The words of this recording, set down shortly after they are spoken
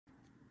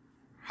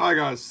Hi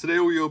guys, today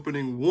we'll be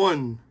opening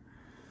one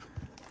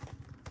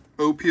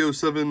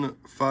OP07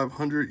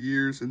 500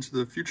 years into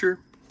the future.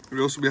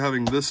 We'll also be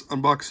having this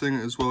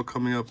unboxing as well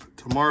coming up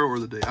tomorrow or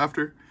the day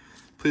after.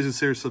 Please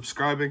consider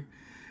subscribing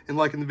and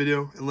liking the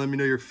video and let me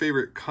know your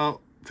favorite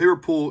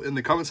pool in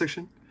the comment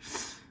section.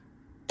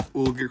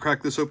 We'll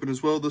crack this open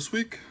as well this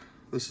week.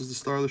 This is the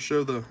star of the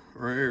show though,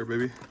 right here,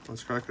 baby.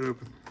 Let's crack it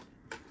open.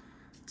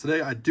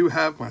 Today I do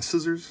have my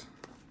scissors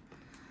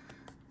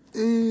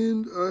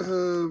and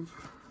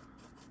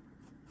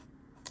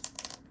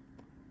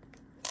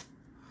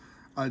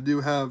I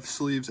do have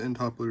sleeves and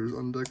top loaders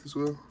on deck as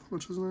well,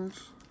 which is nice.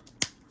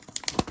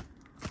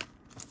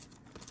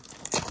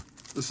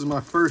 This is my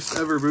first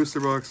ever booster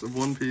box of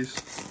One Piece.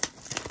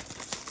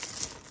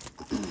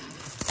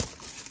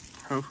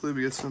 Hopefully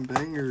we get some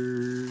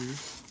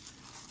bangers.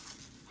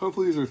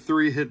 Hopefully these are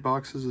 3-hit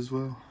boxes as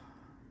well.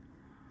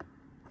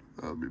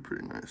 That would be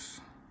pretty nice.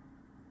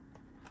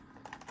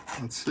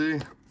 Let's see.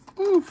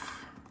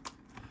 Oof.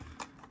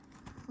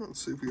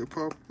 Let's see if we can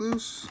pop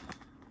this.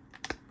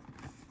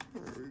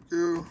 There we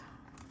go.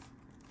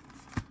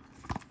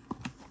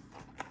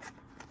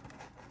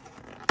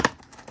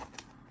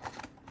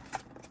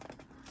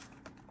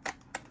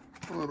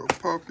 A little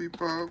poppy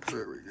pop.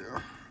 There we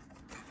go.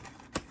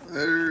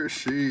 There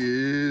she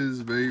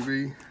is,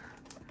 baby.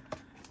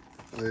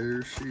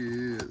 There she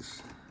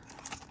is.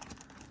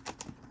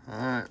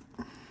 Alright.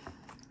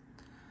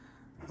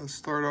 Let's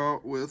start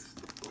out with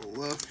the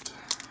left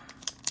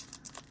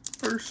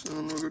first, and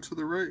then we'll go to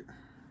the right.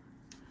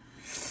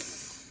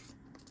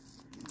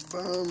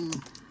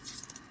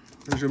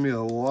 There's gonna be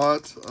a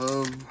lot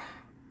of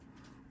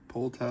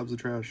pull tabs of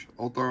trash.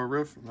 Altar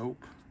Riff,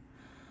 nope.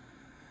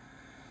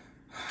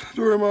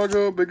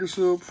 Manga,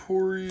 Bakersfield,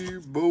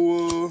 Pori,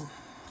 Boa,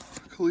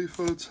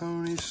 Khalifa,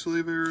 Tony,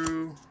 Slave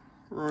Arrow,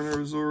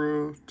 Runner,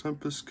 Zoro,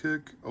 Tempest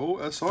Kick. Oh,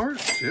 SR,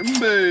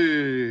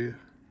 Jimbe.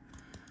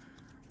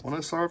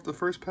 One SR off the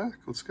first pack.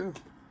 Let's go.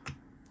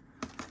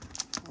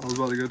 I was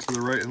about to go to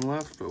the right and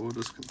left, but we'll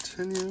just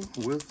continue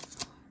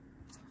with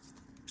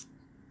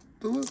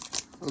the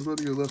left. I was about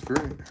to go left,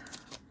 right.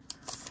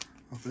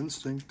 Off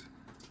instinct.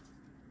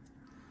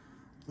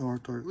 No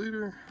Art Art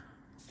Leader.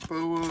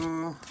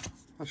 Boa.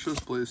 Let's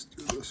just blaze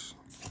through this.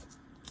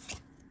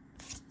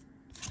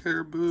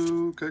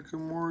 Caribou,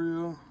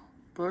 Kekamoria,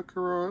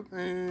 Baccarat,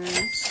 and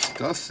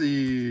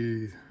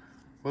Stussy.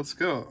 Let's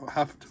go.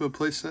 Half to a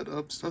playset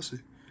of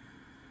Stussy,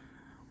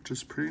 which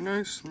is pretty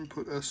nice. Let me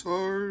put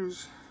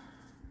SRs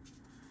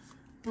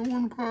in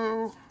one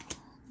pile,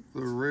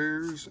 the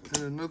rares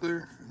in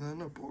another, and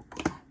then a bulk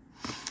pile.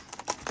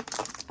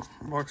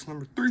 Box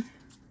number 3.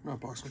 Not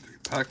box number 3,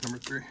 pack number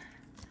 3.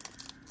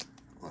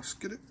 Let's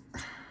get it.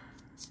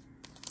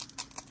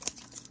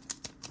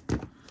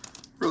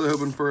 Really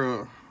hoping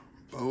for a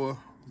Boa,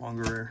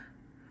 Manga rare.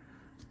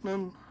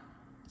 Then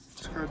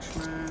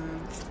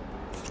Scratchman,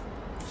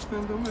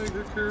 Spend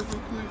Omega, Caribou,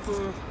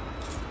 Khalifa,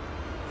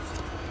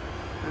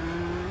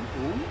 and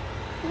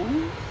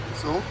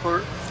it's all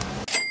part.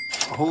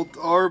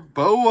 Our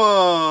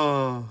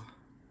Boa.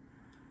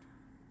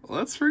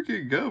 Let's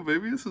freaking go,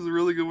 baby. This is a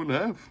really good one to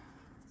have.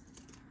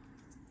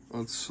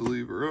 Let's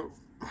sleeve her up.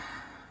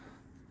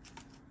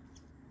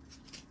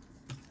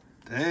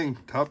 Dang,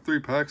 top 3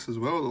 packs as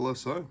well on the left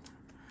side.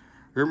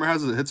 Rumor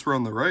has it hits were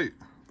on the right,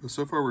 but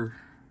so far we're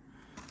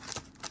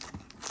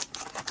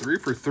 3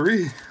 for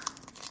 3.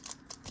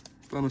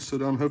 Gonna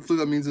sit down. Hopefully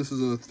that means this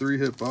is a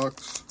 3-hit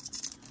box.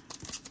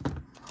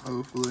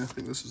 Hopefully, I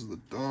think this is the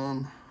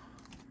Dawn.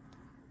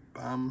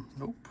 Bam,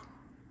 nope.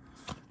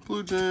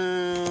 Blue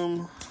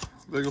Gem,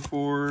 Vega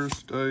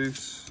Force,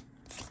 Dice.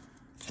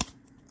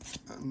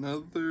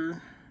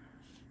 Another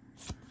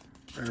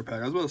rare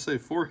pack. I was about to say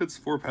 4 hits,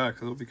 4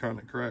 packs. That'll be kind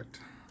of correct.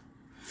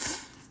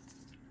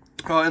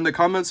 In the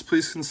comments,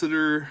 please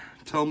consider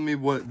telling me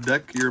what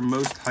deck you're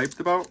most hyped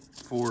about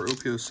for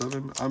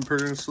OP07. I'm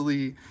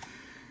personally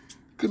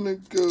gonna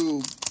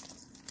go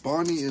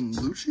Bonnie and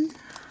Lucci.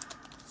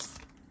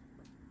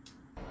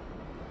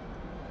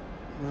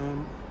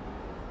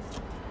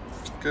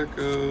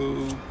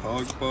 Gecko,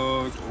 Pog.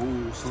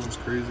 Oh, something's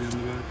crazy in the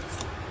back.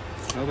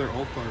 Another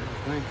Altar, I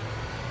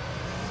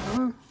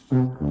think.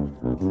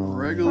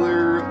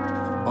 Regular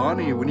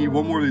Bonnie. We need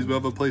one more of these. We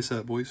have a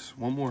playset, boys.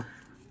 One more.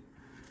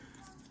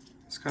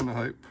 It's kind of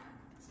hype.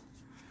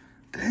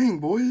 Dang,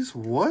 boys.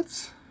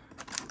 What?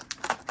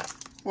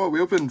 What, we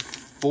opened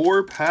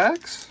 4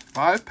 packs?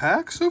 5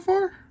 packs so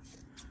far?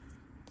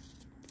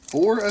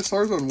 4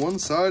 SRs on one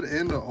side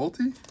and an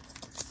ulti?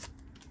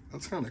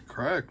 That's kind of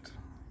cracked.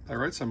 That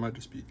right side might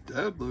just be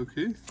dead,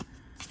 low-key.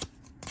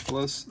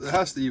 Plus, it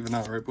has to even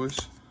out, right, boys?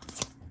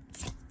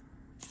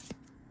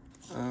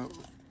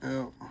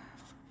 Yeah.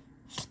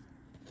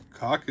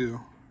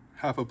 Kaku.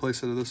 Half a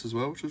playset of this as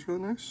well, which is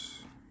really nice.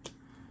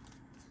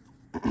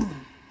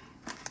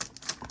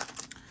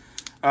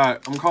 Alright,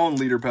 I'm calling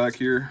leader pack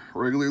here.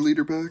 Regular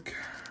leader pack.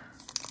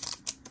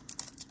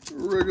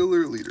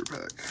 Regular leader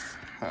pack.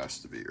 Has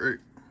to be, right?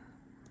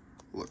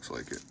 Looks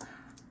like it.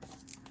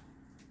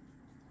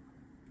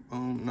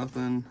 Boom,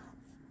 nothing.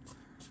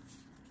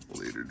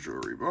 Leader Leader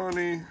Jewelry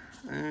Bonnie,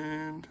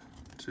 and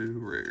 2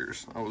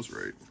 rares. I was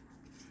right.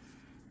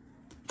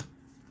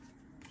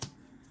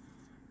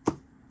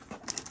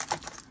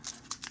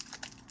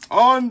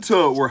 On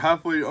to, we're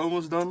halfway,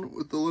 almost done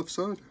with the left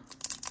side.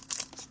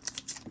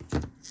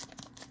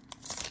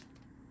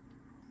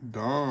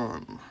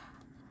 Dawn.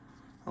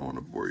 I want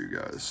to bore you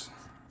guys.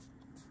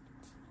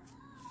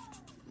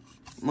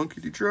 Monkey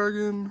D.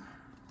 Dragon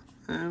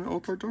and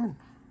Altar Dawn.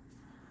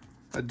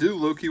 I do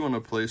low-key want a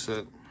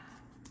playset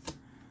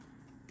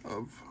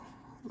of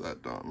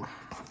that Dawn.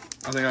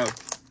 I think I have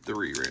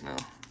 3 right now.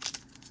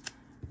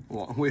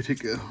 Long way to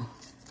go.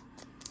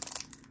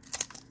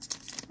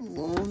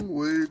 Long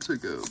way to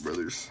go,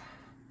 brothers.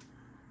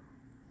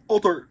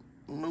 Altar.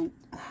 Nope.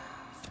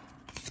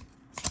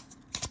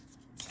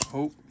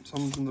 Oh,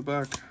 someone's in the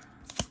back.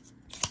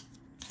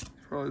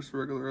 Probably just a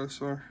regular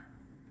SR.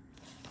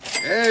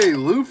 Hey,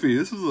 Luffy.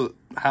 This is a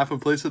half a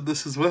place of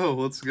this as well.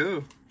 Let's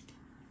go.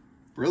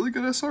 Really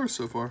good SRs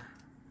so far.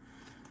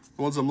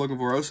 The ones I'm looking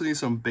for. I also need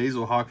some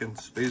Basil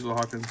Hawkins. Basil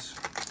Hawkins.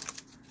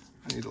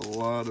 I need a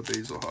lot of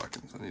Basil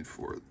Hawkins. I need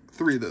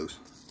 3 of those.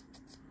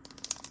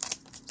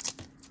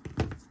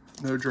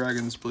 No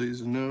dragons,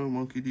 please. No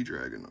Monkey D.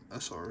 Dragon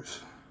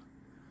SRs.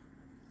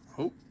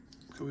 Oh,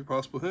 could be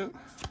possible hit.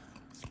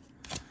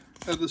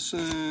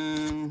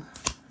 Edison.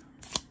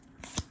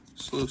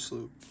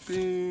 Slow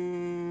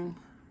Beam.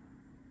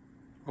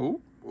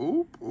 Oh,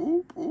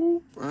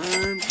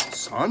 and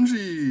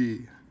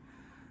Sanji.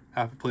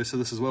 Half a place of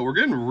this as well. We're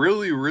getting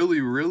really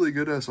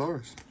good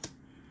SRs.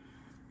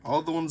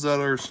 All the ones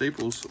that are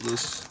staples of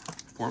this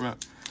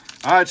format.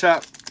 All right,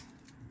 chat.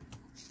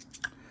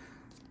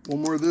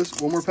 One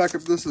more pack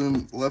of this, and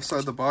then left side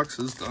of the box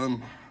is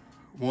done.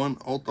 1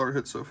 Altar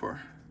hit so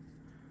far.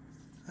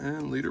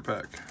 And leader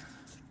pack.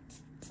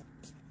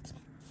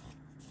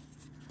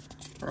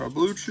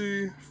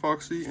 Blucci,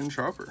 Foxy, and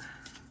Chopper.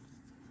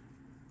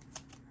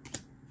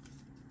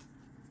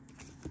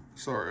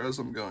 Sorry, as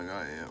I'm going,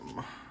 I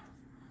am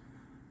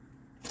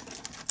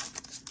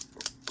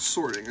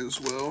sorting as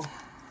well.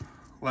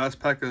 Last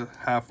pack of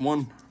half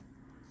 1.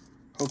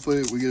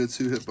 Hopefully we get a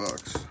 2-hit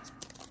box.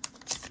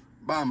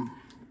 Bam.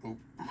 Oh.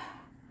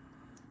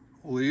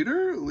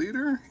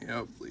 Leader?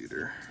 Yep,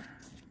 leader.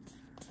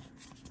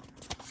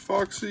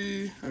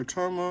 Foxy,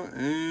 Otama,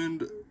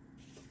 and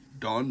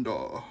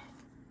Donda.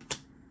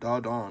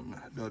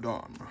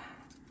 Dadon.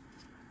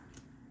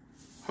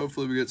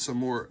 Hopefully we get some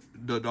more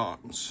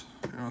Dadons.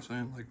 You know what I'm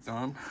saying? Like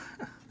Don.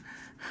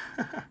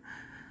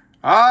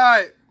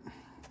 Alright.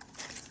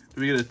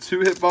 Do we get a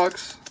 2-hit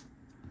box?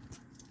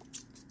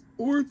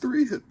 Or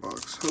 3-hit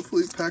box?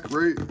 Hopefully pack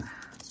right.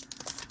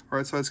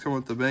 Right sides come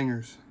with the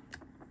bangers.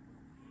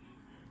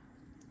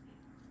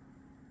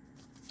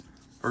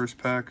 First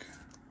pack.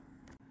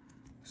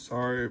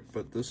 Sorry,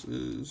 but this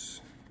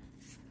is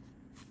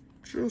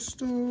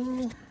just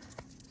a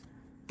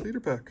leader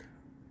pack.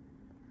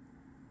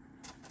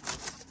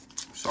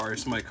 Sorry,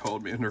 somebody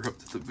called me,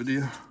 interrupted the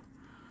video.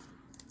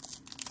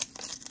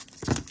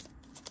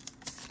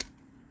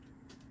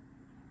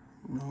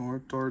 No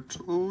Dart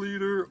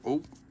leader.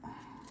 Oh,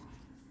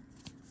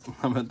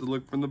 I meant to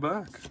look from the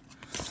back.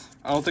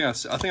 I think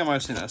I might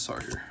have seen SR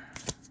here.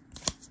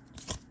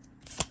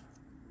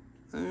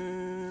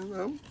 And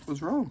I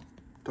was wrong.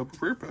 Double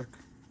rear pack.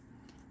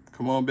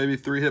 Come on, baby,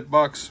 3-hit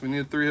box. We need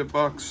a 3-hit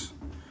box.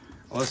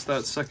 Unless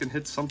that second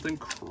hits something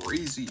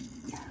crazy.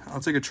 I'll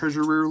take a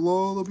treasure rare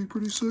law. That'll be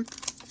pretty sick.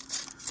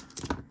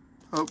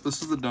 Oh,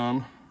 this is the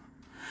Dawn.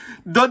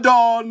 The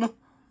Dawn.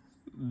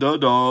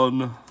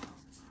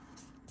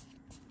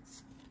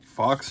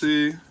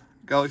 Foxy,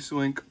 Galaxy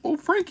Link. Oh,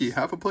 Frankie,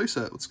 half a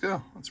playset. Let's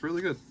go. That's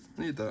really good.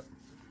 I need that.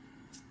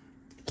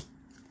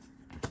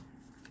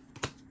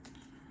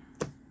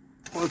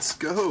 Let's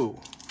go.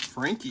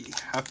 Frankie,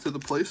 half to the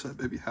playset,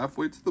 baby.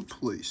 Halfway to the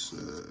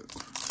playset.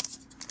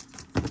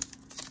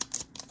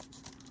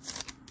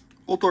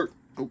 Altar.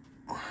 Oh.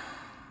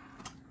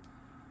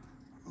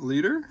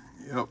 Leader?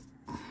 Yep.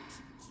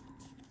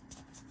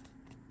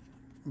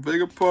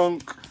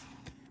 Vegapunk,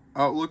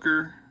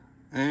 Outlooker,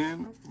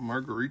 and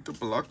Margarita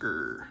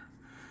Blocker.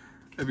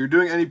 If you're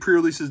doing any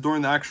pre-releases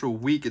during the actual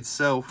week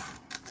itself,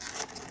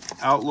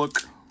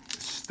 Outlook,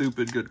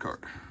 stupid good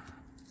card.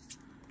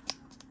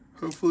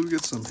 Hopefully we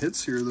get some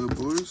hits here though,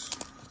 boys.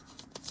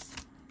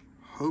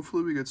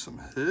 Hopefully we get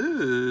some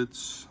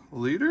hits.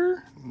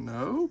 Leader?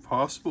 No.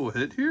 Possible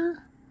hit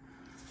here?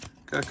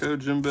 Gecko,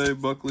 Jinbei,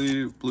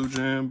 Buckley, Blue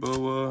Jam,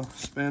 Boa,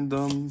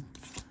 Spandum,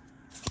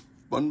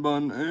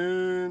 Bun,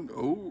 and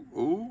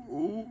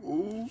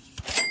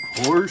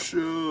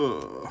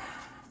Portia.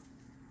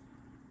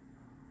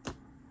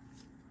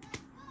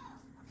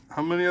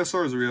 How many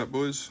SRs are we at,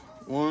 boys?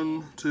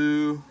 1,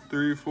 2,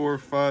 3, 4,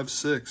 5,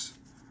 6.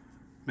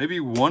 Maybe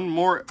one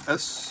more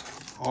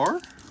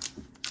SR?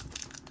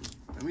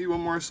 Maybe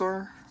one more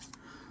SR?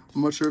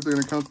 I'm not sure if they're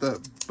gonna count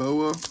that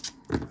Boa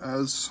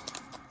as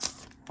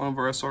one of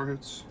our SR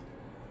hits.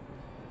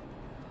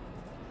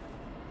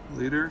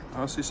 Leader,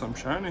 I see some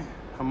shiny.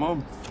 Come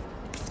on.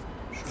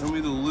 Show me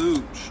the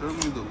loot. Show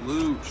me the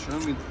loot. Show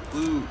me the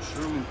loot.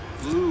 Show me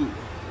the loot.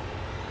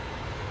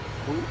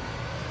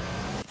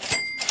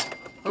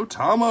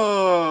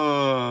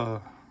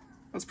 Otama!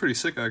 That's pretty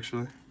sick,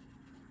 actually.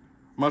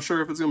 I'm not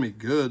sure if it's gonna be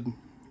good.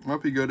 It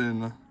might be good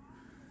in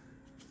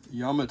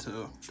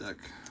Yamato deck.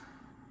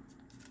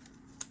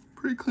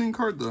 Pretty clean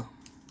card, though.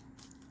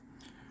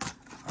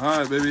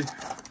 Alright, baby.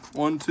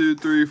 1, 2,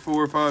 3,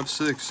 4, 5,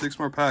 6. 6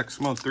 more packs.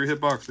 Come on,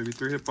 3-hit box, baby.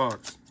 3-hit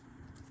box.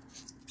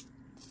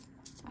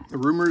 The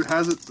rumor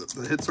has it that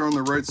the hits are on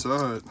the right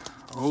side.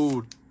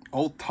 Oh,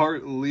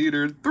 Alt-Art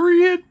Leader.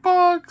 3-hit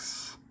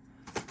box!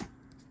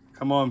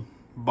 Come on.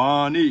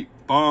 Bonnie,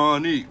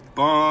 Bonnie,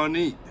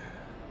 Bonnie.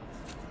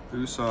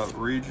 Usopp,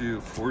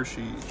 Reiju,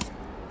 Forshi,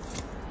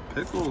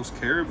 Pickles,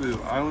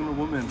 Caribou, Island of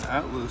Woman,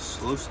 Atlas,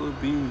 Slow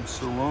Beam,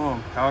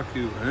 Salam,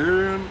 Kaku,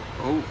 and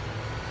oh,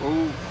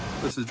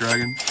 this is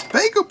Dragon.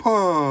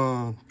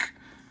 Vegapunk!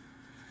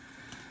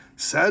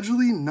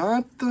 Sadly,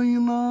 not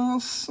the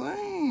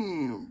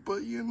same,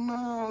 but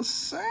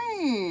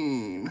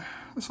same.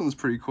 This one's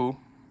pretty cool.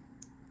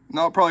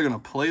 Not probably gonna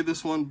play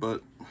this one,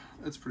 but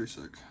it's pretty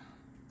sick.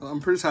 I'm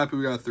pretty happy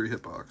we got a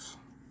 3-hit box,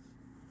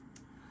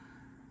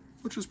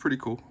 which is pretty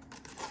cool.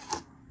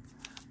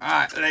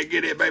 Alright, let's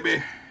get it,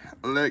 baby.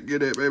 Let's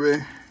get it,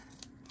 baby.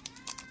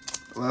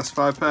 Last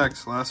 5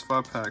 packs. Last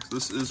 5 packs.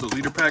 This is a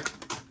leader pack.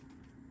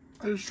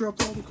 I just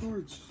dropped all the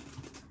cards.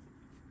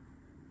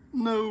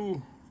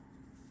 No.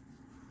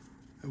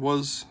 It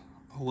was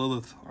a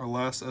Lilith, our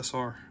last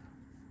SR.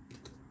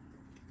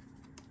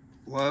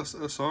 Last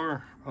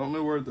SR. I don't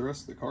know where the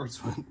rest of the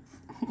cards went.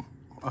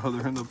 Oh,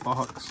 they're in the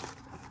box.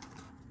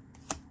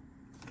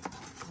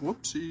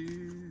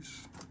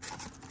 Whoopsies.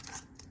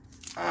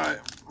 Alright,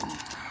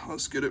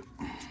 let's get it.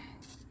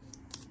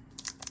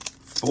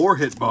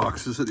 4-hit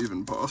box. Is it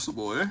even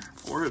possible, eh?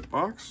 4-hit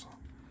box?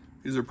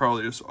 These are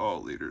probably just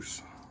all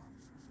leaders.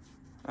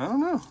 I don't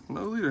know.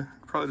 No leader.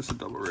 Probably just a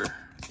double rare.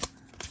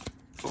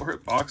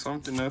 4-hit box. I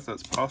don't know if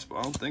that's possible.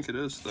 I don't think it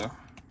is, though.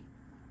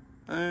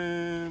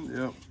 And,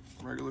 yep,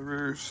 regular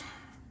rares.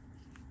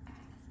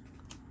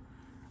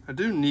 I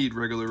do need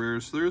regular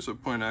rares. There is a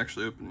point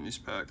actually opening these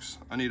packs.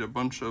 I need a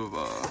bunch of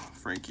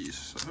Frankies.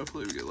 So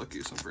hopefully we get lucky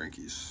with some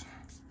Frankies.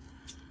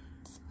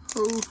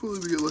 Hopefully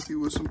we get lucky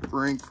with some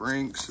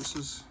Franks. This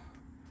is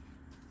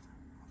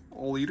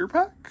a leader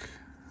pack?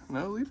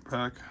 No leader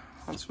pack.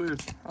 That's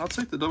weird. I'll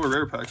take the double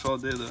rare packs all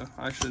day though.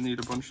 I actually need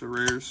a bunch of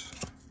rares.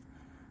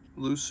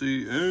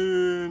 Lucy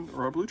and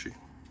Rob Lucci.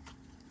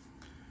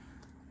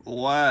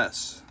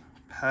 Last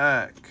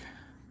pack.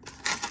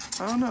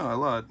 I don't know, I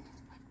lied.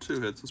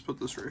 2 hits. Let's put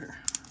this right here.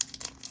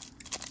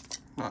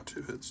 Not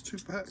 2 hits, 2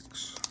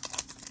 packs.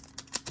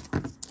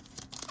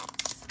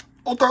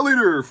 Alt-Art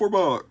Leader, 4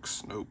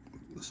 bucks. Nope.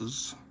 This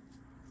is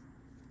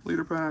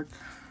leader pack.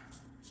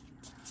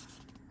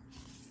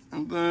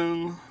 And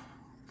then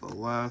the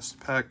last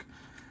pack.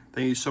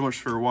 Thank you so much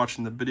for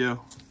watching the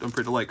video. Don't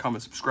forget to like,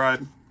 comment,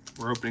 subscribe.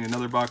 We're opening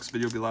another box.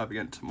 Video will be live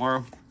again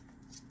tomorrow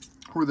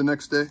or the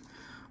next day.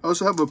 I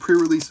also have a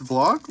pre-release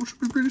vlog, which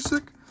will be pretty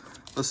sick.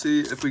 Let's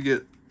see if we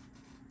get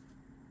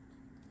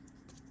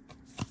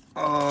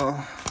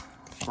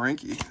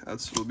Frankie.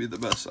 That's will be the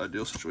best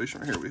ideal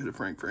situation right here. We hit a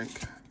Frank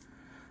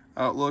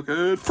Outlook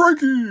and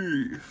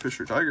Frankie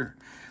Fisher Tiger.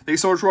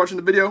 Thanks so much for watching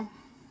the video.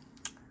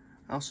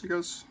 I'll see you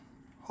guys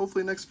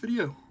hopefully next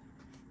video.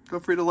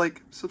 Don't forget to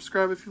like,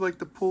 subscribe if you like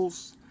the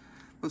pulls.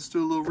 Let's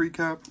do a little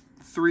recap.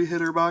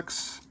 3-hitter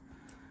box.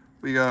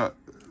 We got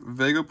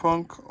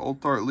Vegapunk,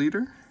 Alt-Art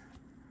Leader,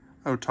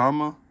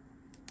 Otama,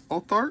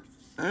 Alt-Art,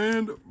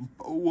 and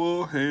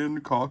Boa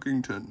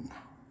Hancockington.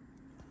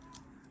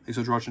 Thanks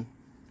so much for watching.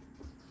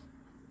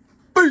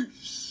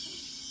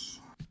 Peace!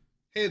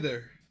 Hey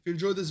there. If you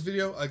enjoyed this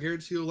video, I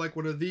guarantee you'll like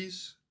one of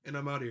these, and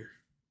I'm out here.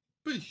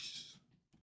 Peace!